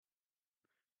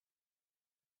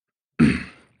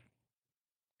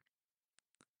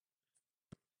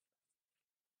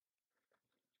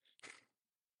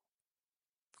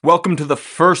Welcome to the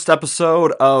first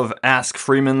episode of Ask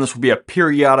Freeman. This will be a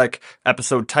periodic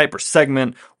episode type or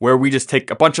segment where we just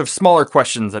take a bunch of smaller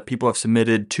questions that people have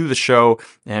submitted to the show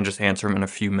and just answer them in a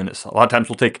few minutes. A lot of times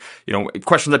we'll take,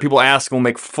 questions that people ask and we'll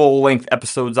make full-length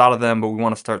episodes out of them, but we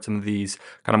want to start some of these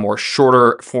kind of more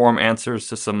shorter form answers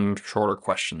to some shorter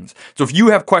questions. So if you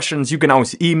have questions, you can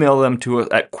always email them to us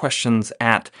at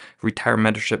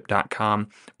questions@retirementorship.com,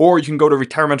 or you can go to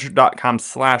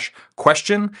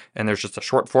retirementorship.com/question, and there's just a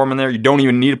short form in there. You don't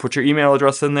even need to put your email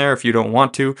address in there if you don't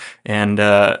want to, and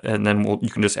then you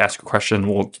can just ask a question.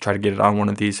 We'll try to get it on one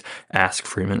of these Ask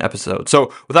Freeman episodes.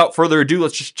 So without further ado,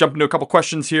 let's just jump into a couple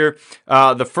questions here.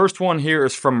 The first one here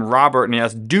is from Robert, and he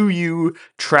asks, do you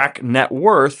track net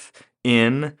worth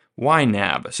in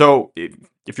YNAB? So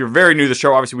if you're very new to the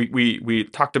show, obviously we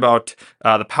talked about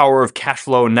the power of cash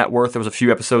flow and net worth. There was a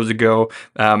few episodes ago,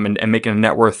 and making a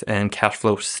net worth and cash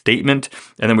flow statement.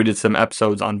 And then we did some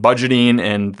episodes on budgeting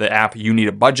and the app You Need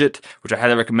a Budget, which I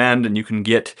highly recommend, and you can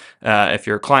get if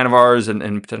you're a client of ours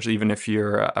and potentially even if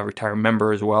you're a retired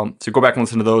member as well. So go back and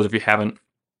listen to those if you haven't.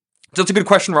 So it's a good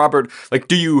question, Robert. Like,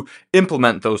 do you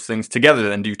implement those things together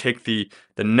then? Do you take the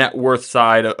net worth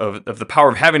side of the power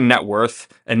of having net worth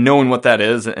and knowing what that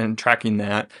is and tracking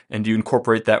that, and do you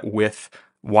incorporate that with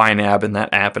YNAB and that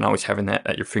app and always having that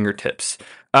at your fingertips?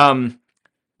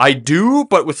 I do,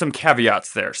 but with some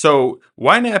caveats there. So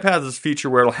YNAB has this feature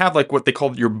where it'll have like what they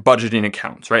call your budgeting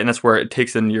accounts, right? And that's where it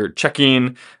takes in your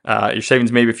checking, your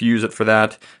savings, maybe if you use it for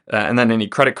that, and then any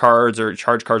credit cards or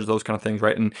charge cards, those kind of things,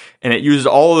 right? And it uses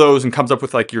all of those and comes up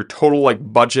with like your total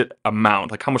like budget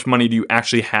amount, like how much money do you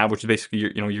actually have, which is basically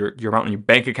your amount in your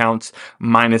bank accounts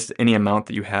minus any amount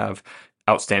that you have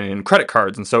outstanding in credit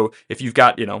cards. And so if you've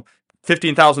got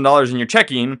 $15,000 in your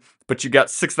checking, but you got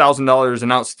 $6,000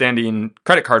 in outstanding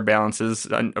credit card balances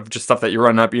of just stuff that you're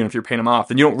running up, even if you're paying them off,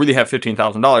 then you don't really have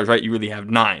 $15,000, right? You really have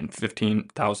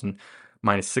 15,000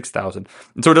 minus 6,000.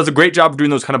 And so it does a great job of doing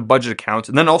those kind of budget accounts.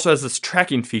 And then also has this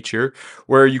tracking feature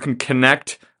where you can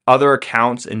connect other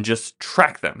accounts and just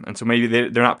track them. And so maybe they're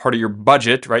not part of your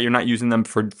budget, right? You're not using them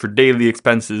for daily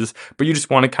expenses, but you just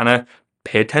want to kind of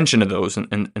pay attention to those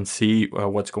and see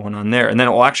what's going on there. And then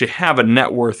it will actually have a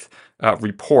net worth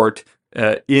report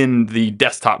in the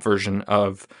desktop version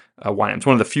of YNAB. It's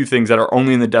one of the few things that are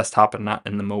only in the desktop and not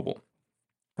in the mobile.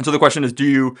 And so the question is,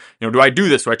 do I do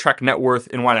this? Do I track net worth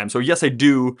in YNAB? So yes, I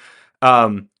do.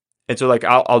 And so like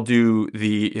I'll do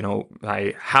the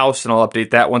my house, and I'll update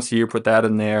that once a year, put that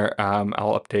in there.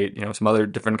 I'll update some other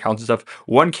different accounts and stuff.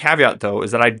 One caveat though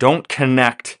is that I don't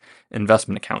connect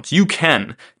investment accounts. You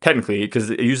can technically, because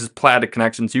it uses Plaid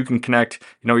connections. You can connect,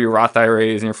 your Roth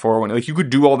IRAs and your 401. Like you could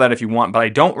do all that if you want, but I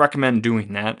don't recommend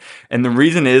doing that. And the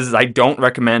reason is I don't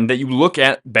recommend that you look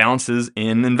at balances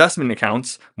in investment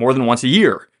accounts more than once a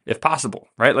year, if possible,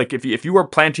 right? Like if you are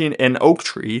planting an oak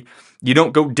tree, you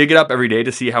don't go dig it up every day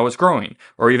to see how it's growing,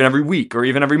 or even every week, or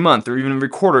even every month, or even every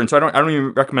quarter. And so I don't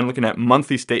even recommend looking at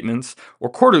monthly statements or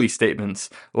quarterly statements,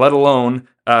 let alone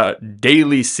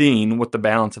daily seeing what the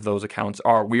balance of those accounts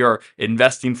are. We are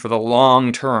investing for the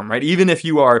long term, right? Even if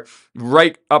you are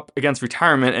right up against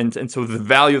retirement, and so the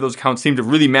value of those accounts seem to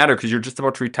really matter because you're just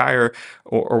about to retire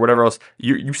or whatever else,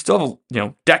 you still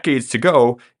have decades to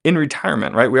go in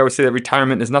retirement, right? We always say that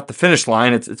retirement is not the finish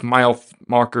line; it's mile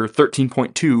marker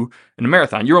 13.2 in a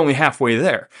marathon. You're only halfway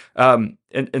there,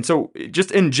 and so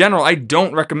just in general, I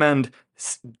don't recommend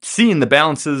seeing the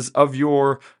balances of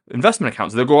your investment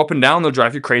accounts. They'll go up and down. They'll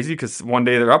drive you crazy because one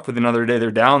day they're up, with another day they're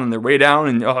down, and they're way down.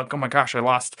 And oh my gosh, I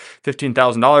lost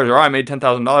 $15,000, or I made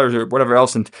 $10,000, or whatever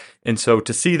else. And so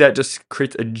to see that just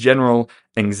creates a general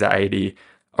anxiety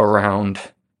around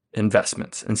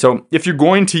investments. And so if you're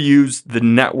going to use the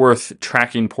net worth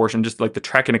tracking portion, just like the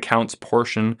tracking accounts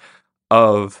portion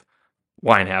of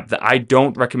YNAB, that I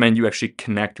don't recommend you actually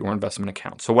connect your investment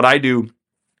accounts. So what I do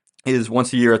is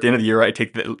once a year, at the end of the year, I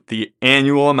take the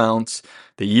annual amounts,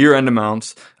 the year-end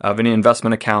amounts of any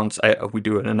investment accounts. We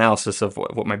do an analysis of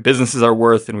what my businesses are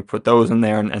worth, and we put those in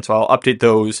there. And so I'll update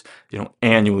those,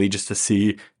 annually, just to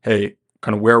see, hey,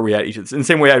 kind of where are we at each. In the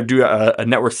same way I do a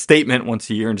net worth statement once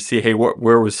a year, and to see, hey,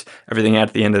 where was everything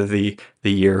at the end of the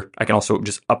year. I can also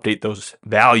just update those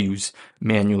values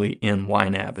manually in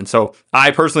YNAB. And so I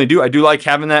personally do like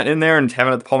having that in there and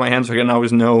having it at the palm of my hand, so I can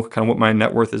always know kind of what my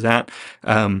net worth is at.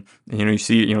 And, you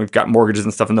see, we've got mortgages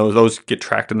and stuff, and those get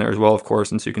tracked in there as well, of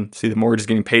course. And so you can see the mortgage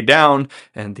getting paid down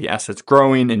and the assets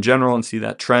growing in general, and see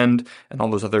that trend and all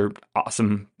those other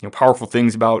awesome, powerful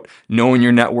things about knowing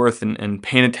your net worth and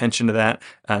paying attention to that.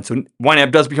 And so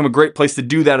YNAB does become a great place to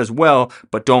do that as well,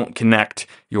 but don't connect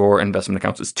your investment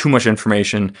accounts. It's too much information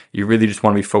information. You really just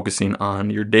want to be focusing on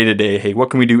your day-to-day. Hey, what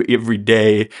can we do every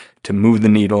day to move the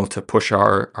needle, to push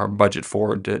our budget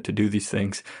forward, to do these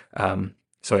things?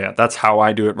 So yeah, that's how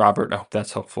I do it, Robert. I hope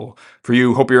that's helpful for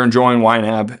you. Hope you're enjoying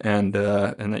YNAB and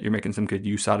that you're making some good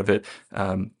use out of it.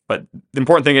 But the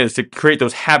important thing is to create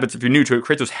those habits. If you're new to it,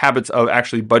 create those habits of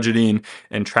actually budgeting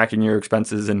and tracking your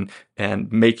expenses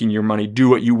and making your money do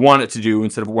what you want it to do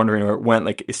instead of wondering where it went.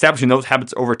 Like establishing those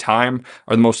habits over time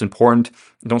are the most important.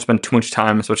 Don't spend too much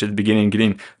time, especially at the beginning,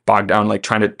 getting bogged down like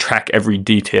trying to track every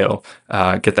detail.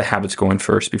 Get the habits going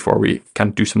first before we kind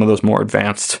of do some of those more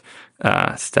advanced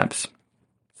steps.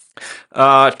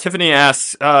 Tiffany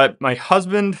asks, my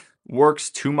husband works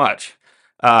too much.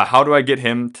 How do I get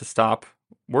him to stop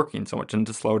working so much and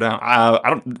to slow down?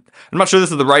 I'm not sure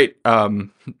this is the right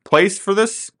place for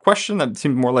this question. That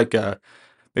seemed more like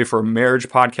maybe for a marriage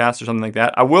podcast or something like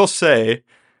that. I will say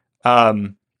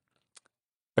a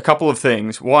couple of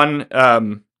things. One,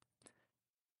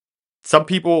 some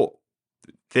people,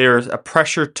 there's a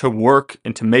pressure to work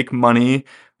and to make money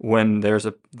when there is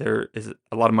a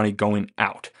lot of money going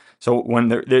out. So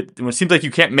when it seems like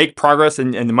you can't make progress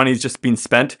and the money is just being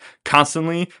spent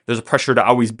constantly, there's a pressure to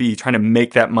always be trying to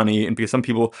make that money. And because some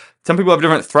people have a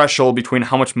different threshold between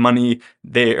how much money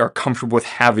they are comfortable with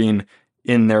having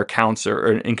in their accounts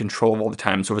or in control of all the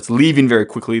time. So if it's leaving very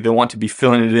quickly, they want to be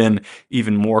filling it in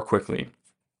even more quickly.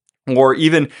 Or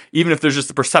even if there's just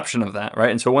a perception of that,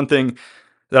 right? And so one thing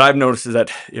that I've noticed is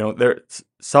that,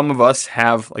 some of us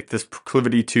have like this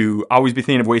proclivity to always be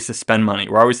thinking of ways to spend money.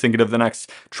 We're always thinking of the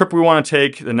next trip we want to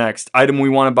take, the next item we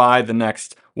want to buy, the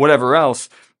next whatever else.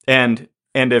 And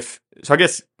I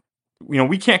guess,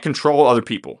 we can't control other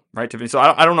people, right, Tiffany? So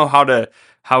I don't know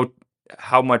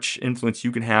how much influence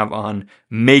you can have on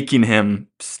making him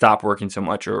stop working so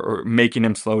much or making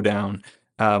him slow down.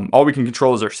 All we can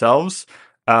control is ourselves.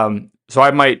 So I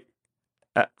might,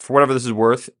 for whatever this is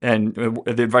worth, and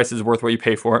the advice is worth what you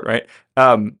pay for it, right?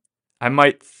 I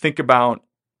might think about,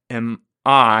 am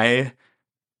I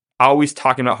always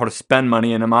talking about how to spend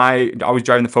money, and am I always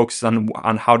driving the focus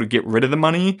on how to get rid of the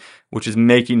money, which is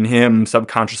making him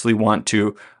subconsciously want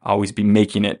to always be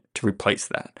making it to replace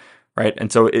that, right?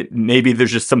 And so maybe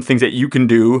there's just some things that you can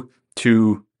do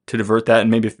to divert that, and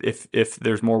maybe if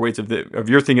there's more ways of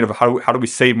you're thinking of how do we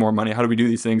save more money, how do we do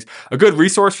these things, a good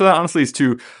resource for that honestly is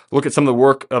to look at some of the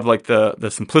work of like the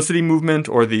simplicity movement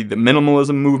or the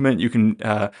minimalism movement. You can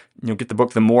get the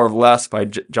book The More of Less by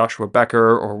Joshua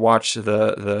Becker, or watch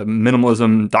the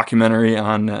minimalism documentary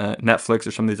on Netflix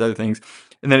or some of these other things.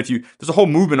 And then there's a whole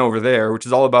movement over there which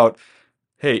is all about,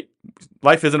 hey,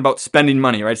 life isn't about spending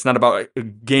money, right? It's not about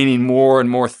gaining more and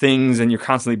more things and you're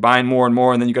constantly buying more and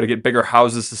more, and then you got to get bigger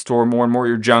houses to store more and more of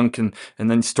your junk, and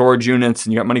then storage units,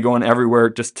 and you got money going everywhere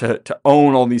just to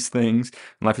own all these things.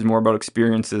 And life is more about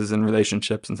experiences and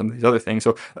relationships and some of these other things.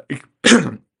 So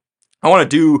I want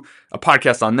to do a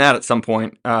podcast on that at some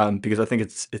point because I think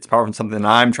it's powerful and something that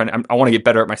I want to get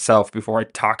better at myself before I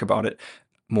talk about it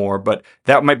more. But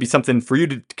that might be something for you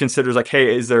to consider, is like,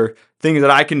 hey, is there things that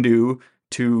I can do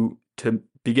to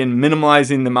begin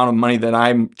minimizing the amount of money that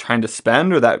I'm trying to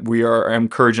spend, or that we are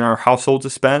encouraging our household to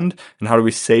spend, and how do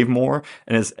we save more?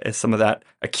 And as some of that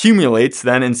accumulates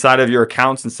then inside of your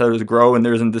accounts, instead of grow, and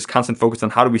there isn't this constant focus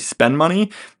on how do we spend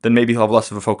money, then maybe you'll have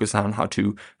less of a focus on how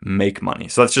to make money.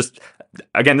 So that's just,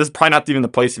 again, this is probably not even the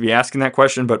place to be asking that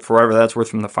question, but for whatever that's worth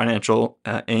from the financial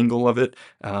angle of it,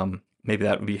 maybe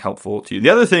that would be helpful to you. The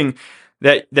other thing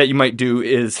that you might do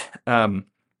is,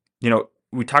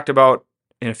 we talked about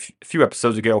in a few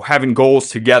episodes ago, having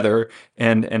goals together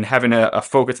and having a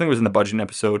focus. I think it was in the budgeting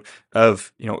episode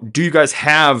of, do you guys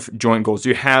have joint goals? Do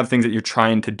you have things that you're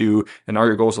trying to do, and are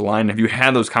your goals aligned? Have you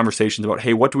had those conversations about,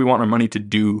 hey, what do we want our money to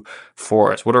do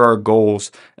for us? What are our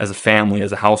goals as a family,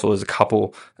 as a household, as a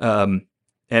couple? And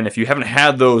if you haven't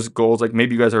had those goals, like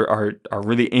maybe you guys are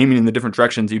really aiming in the different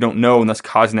directions you don't know, and that's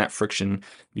causing that friction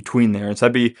between there. And so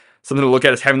that'd be something to look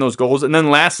at, is having those goals. And then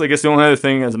lastly, I guess the only other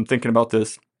thing as I'm thinking about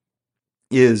this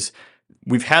is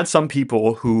we've had some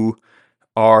people who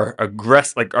are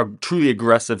truly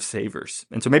aggressive savers.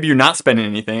 And so maybe you're not spending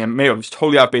anything, and maybe I was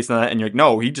totally out based on that, and you're like,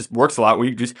 no, he just works a lot.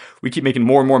 We keep making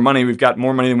more and more money. We've got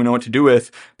more money than we know what to do with,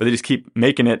 but they just keep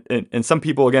making it. And some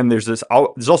people, again, there's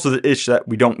also the issue that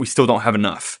we still don't have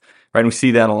enough, right? And we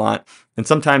see that a lot. And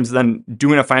sometimes then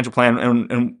doing a financial plan, and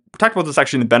we talked about this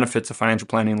actually in the benefits of financial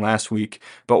planning last week,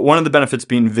 but one of the benefits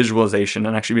being visualization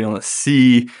and actually being able to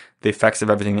see the effects of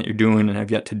everything that you're doing and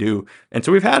have yet to do. And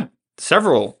so we've had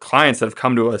several clients that have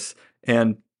come to us,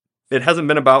 and it hasn't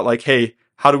been about like, hey,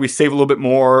 how do we save a little bit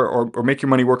more or make your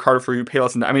money work harder for you, pay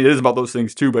less? I mean, it is about those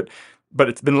things too, but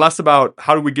it's been less about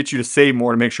how do we get you to save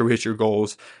more to make sure we hit your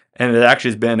goals. And it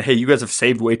actually has been, hey, you guys have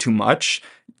saved way too much.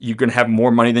 You're going to have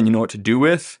more money than you know what to do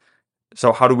with.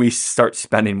 So how do we start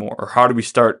spending more? Or how do we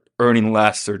start earning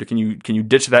less? Or can you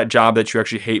ditch that job that you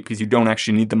actually hate because you don't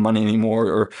actually need the money anymore?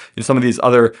 Or some of these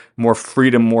other more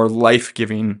freedom, more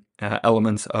life-giving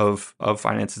elements of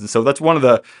finances. And so that's one of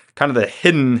the kind of the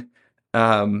hidden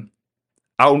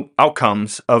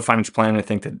outcomes of financial planning, I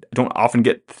think, that don't often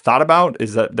get thought about,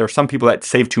 is that there are some people that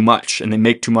save too much and they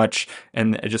make too much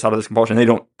and just out of this compulsion, they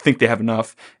don't think they have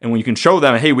enough. And when you can show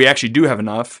them, hey, we actually do have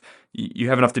enough, you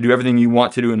have enough to do everything you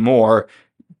want to do and more,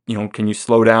 can you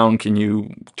slow down? Can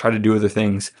you try to do other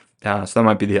things? So that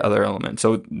might be the other element.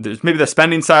 So there's maybe the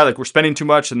spending side, like we're spending too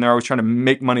much and they're always trying to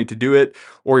make money to do it,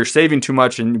 or you're saving too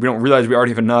much and we don't realize we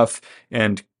already have enough,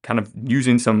 and kind of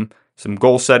using some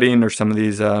goal setting or some of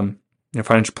these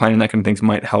financial planning, that kind of things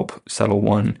might help settle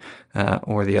one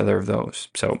or the other of those.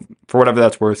 So for whatever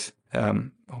that's worth, I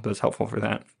hope that's helpful for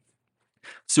that.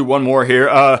 Let's do one more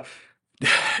here.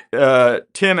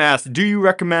 Tim asked, do you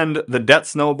recommend the debt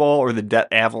snowball or the debt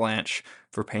avalanche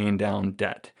for paying down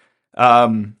debt?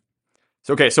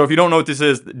 So if you don't know what this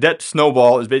is, the debt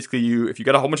snowball is basically if you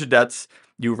got a whole bunch of debts,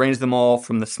 you arrange them all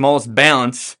from the smallest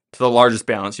balance to the largest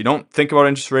balance. You don't think about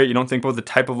interest rate. You don't think about the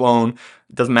type of loan.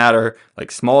 It doesn't matter.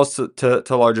 Like smallest to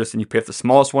largest, and you pay off the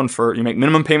smallest one first. You make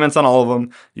minimum payments on all of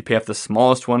them. You pay off the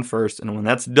smallest one first. And when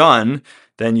that's done,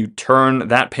 then you turn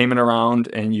that payment around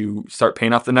and you start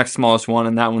paying off the next smallest one.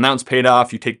 And when that one's paid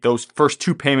off, you take those first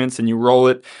two payments and you roll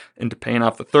it into paying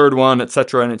off the third one,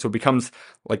 etc. And so it becomes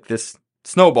like this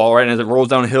snowball, right? And as it rolls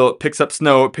downhill, it picks up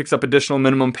snow, it picks up additional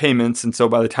minimum payments. And so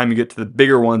by the time you get to the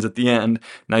bigger ones at the end,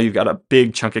 now you've got a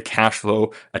big chunk of cash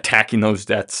flow attacking those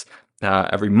debts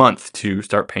every month to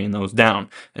start paying those down.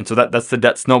 And so that's the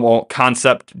debt snowball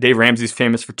concept. Dave Ramsey's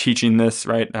famous for teaching this,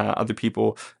 right? Other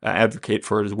people advocate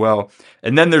for it as well.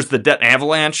 And then there's the debt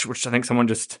avalanche, which I think someone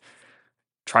just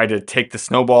tried to take the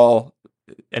snowball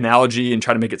analogy and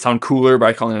try to make it sound cooler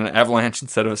by calling it an avalanche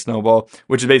instead of a snowball,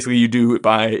 which is basically you do it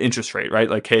by interest rate, right?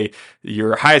 Like, hey,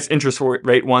 your highest interest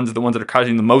rate ones are the ones that are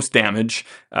causing the most damage.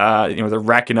 They're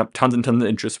racking up tons and tons of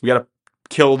interest. We got to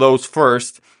kill those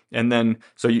first. And then,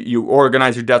 so you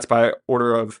organize your debts by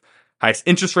order of highest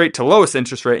interest rate to lowest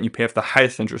interest rate, and you pay off the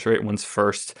highest interest rate ones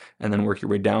first, and then work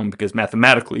your way down, because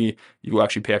mathematically, you will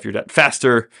actually pay off your debt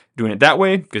faster doing it that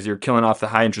way, because you're killing off the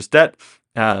high interest debt.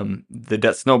 The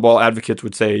debt snowball advocates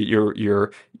would say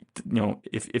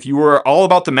if you were all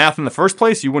about the math in the first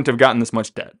place, you wouldn't have gotten this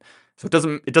much debt. So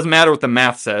it doesn't matter what the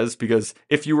math says, because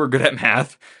if you were good at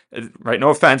math, right, no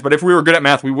offense, but if we were good at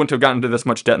math, we wouldn't have gotten to this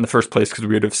much debt in the first place, because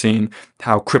we would have seen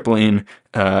how crippling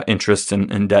interest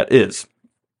and debt is.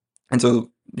 And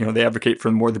so, they advocate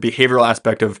for more the behavioral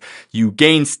aspect of you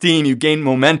gain steam, you gain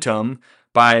momentum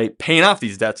by paying off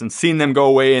these debts and seeing them go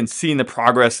away and seeing the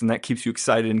progress, and that keeps you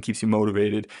excited and keeps you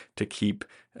motivated to keep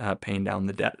paying down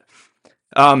the debt.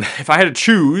 If I had to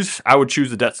choose, I would choose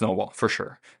the debt snowball for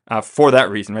sure. For that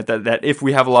reason, right? That if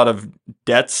we have a lot of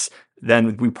debts,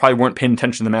 then we probably weren't paying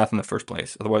attention to the math in the first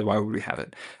place. Otherwise, why would we have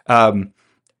it?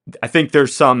 I think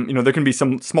there's there can be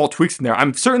some small tweaks in there.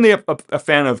 I'm certainly a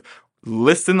fan of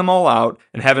listing them all out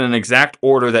and having an exact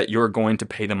order that you're going to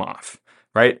pay them off,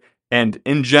 right? And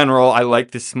in general, I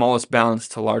like the smallest balance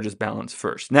to largest balance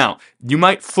first. Now, you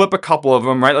might flip a couple of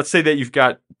them, right? Let's say that you've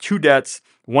got two debts.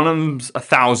 One of them's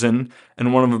 1,000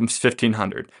 and one of them's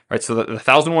 1,500, right? So the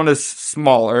 1,000 one is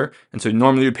smaller, and so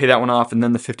normally you'd pay that one off, and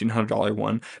then the $1,500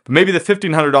 one. But maybe the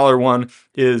 $1,500 one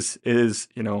is a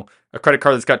credit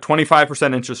card that's got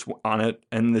 25% interest on it,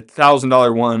 and the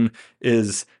 $1,000 one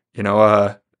is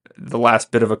the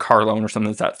last bit of a car loan or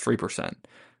something that's at 3%,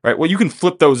 right? Well, you can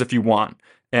flip those if you want.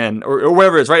 Or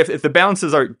whatever it is, right? If the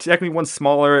balances are technically one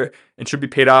smaller and should be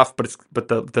paid off, but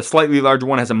the slightly larger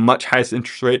one has a much highest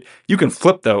interest rate, you can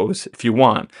flip those if you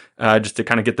want, just to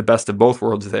kind of get the best of both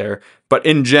worlds there. But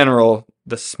in general,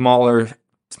 the smallest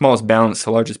balance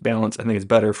to largest balance, I think, is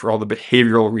better for all the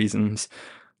behavioral reasons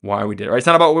why we did it, right? It's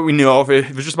not about what we know. If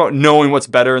it was just about knowing what's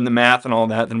better in the math and all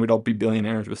that, then we'd all be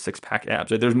billionaires with six-pack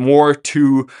abs, right? There's more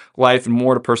to life and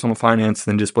more to personal finance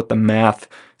than just what the math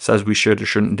says we should or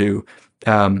shouldn't do.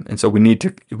 And so we need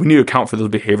to account for those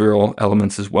behavioral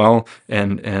elements as well,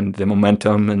 and the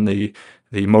momentum and the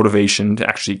motivation to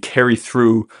actually carry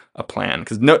through a plan.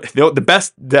 Because the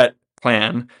best debt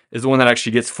plan is the one that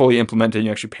actually gets fully implemented and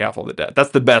you actually pay off all the debt. That's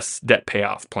the best debt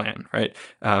payoff plan, right?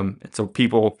 And so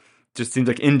people, just seems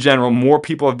like in general, more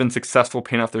people have been successful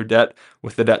paying off their debt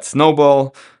with the debt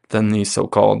snowball than the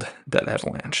so-called debt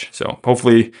avalanche. So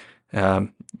hopefully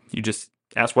you just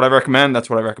ask what I recommend. That's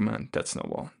what I recommend, debt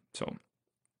snowball. So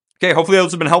Okay, hopefully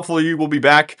those have been helpful. You will be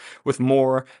back with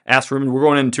more Ask Freeman. We're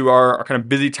going into our kind of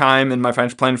busy time in my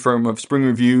financial planning firm of spring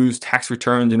reviews, tax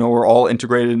returns. We're all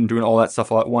integrated and doing all that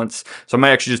stuff all at once. So I might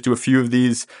actually just do a few of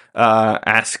these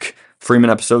Ask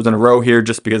Freeman episodes in a row here,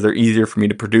 just because they're easier for me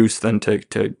to produce than to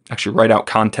actually write out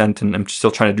content. And I'm still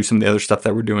trying to do some of the other stuff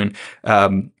that we're doing.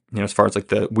 As far as like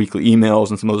the weekly emails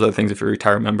and some of those other things, if you're a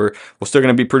retired member, we're still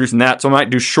going to be producing that. So I might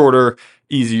do shorter,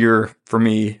 easier for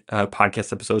me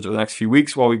podcast episodes over the next few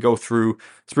weeks while we go through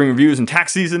spring reviews and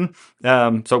tax season.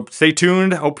 So stay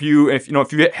tuned. Hope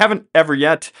if you haven't ever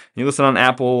yet, you listen on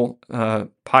Apple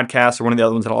Podcasts or one of the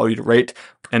other ones that I'll allow you to rate,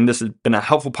 and this has been a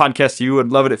helpful podcast to you, I'd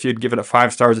love it if you'd give it a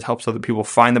 5 stars. It helps other people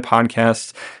find the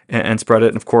podcast and spread it.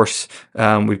 And of course,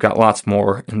 we've got lots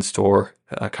more in store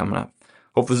coming up.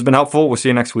 Hope this has been helpful. We'll see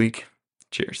you next week.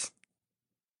 Cheers.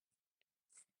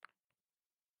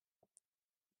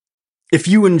 If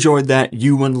you enjoyed that,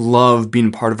 you would love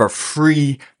being part of our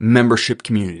free membership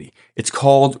community. It's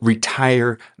called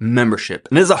Retire Membership,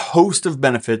 and it has a host of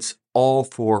benefits, all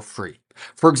for free.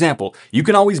 For example, you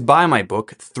can always buy my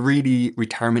book, 3D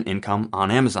Retirement Income, on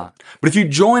Amazon. But if you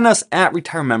join us at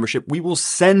Retire Membership, we will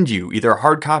send you either a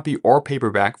hard copy or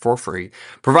paperback for free,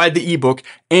 provide the ebook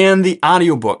and the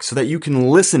audiobook so that you can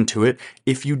listen to it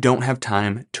if you don't have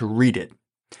time to read it.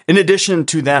 In addition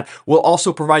to that, we'll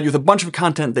also provide you with a bunch of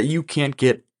content that you can't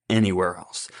get anywhere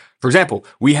else. For example,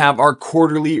 we have our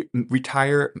quarterly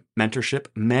Retire Mentorship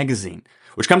magazine,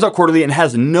 which comes out quarterly and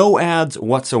has no ads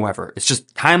whatsoever. It's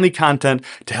just timely content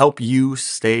to help you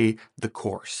stay the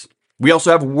course. We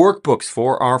also have workbooks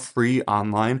for our free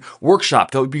online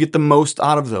workshop to help you get the most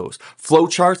out of those,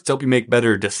 flowcharts to help you make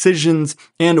better decisions,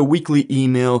 and a weekly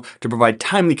email to provide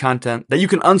timely content that you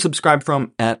can unsubscribe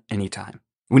from at any time.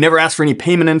 We never ask for any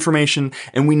payment information,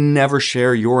 and we never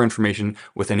share your information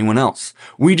with anyone else.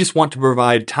 We just want to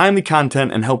provide timely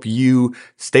content and help you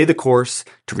stay the course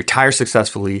to retire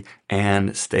successfully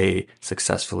and stay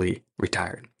successfully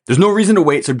retired. There's no reason to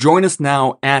wait, so join us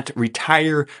now at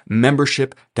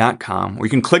retiremembership.com, where you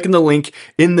can click in the link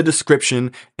in the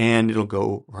description and it'll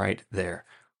go right there.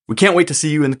 We can't wait to see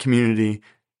you in the community.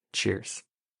 Cheers.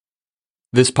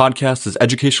 This podcast is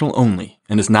educational only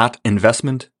and is not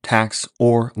investment, tax,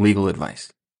 or legal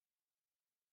advice.